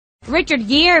Richard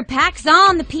Gere packs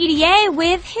on the PDA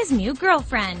with his new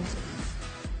girlfriend.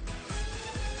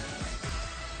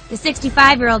 The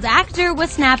 65-year-old actor was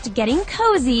snapped getting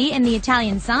cozy in the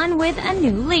Italian sun with a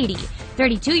new lady,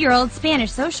 32-year-old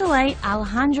Spanish socialite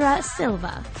Alejandra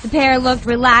Silva. The pair looked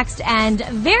relaxed and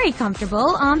very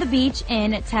comfortable on the beach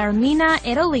in Taormina,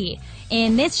 Italy.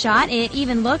 In this shot, it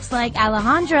even looks like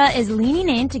Alejandra is leaning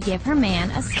in to give her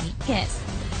man a sweet kiss.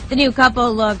 The new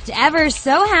couple looked ever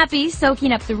so happy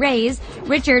soaking up the rays.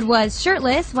 Richard was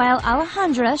shirtless while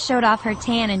Alejandra showed off her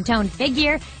tan and toned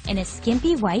figure in a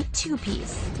skimpy white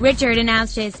two-piece. Richard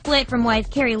announced his split from wife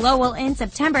Carrie Lowell in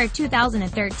September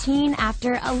 2013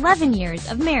 after 11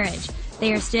 years of marriage.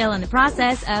 They are still in the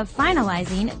process of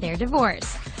finalizing their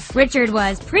divorce. Richard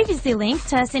was previously linked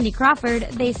to Cindy Crawford.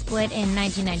 They split in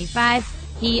 1995.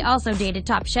 He also dated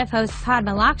Top Chef host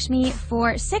Padma Lakshmi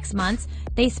for 6 months.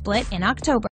 They split in October.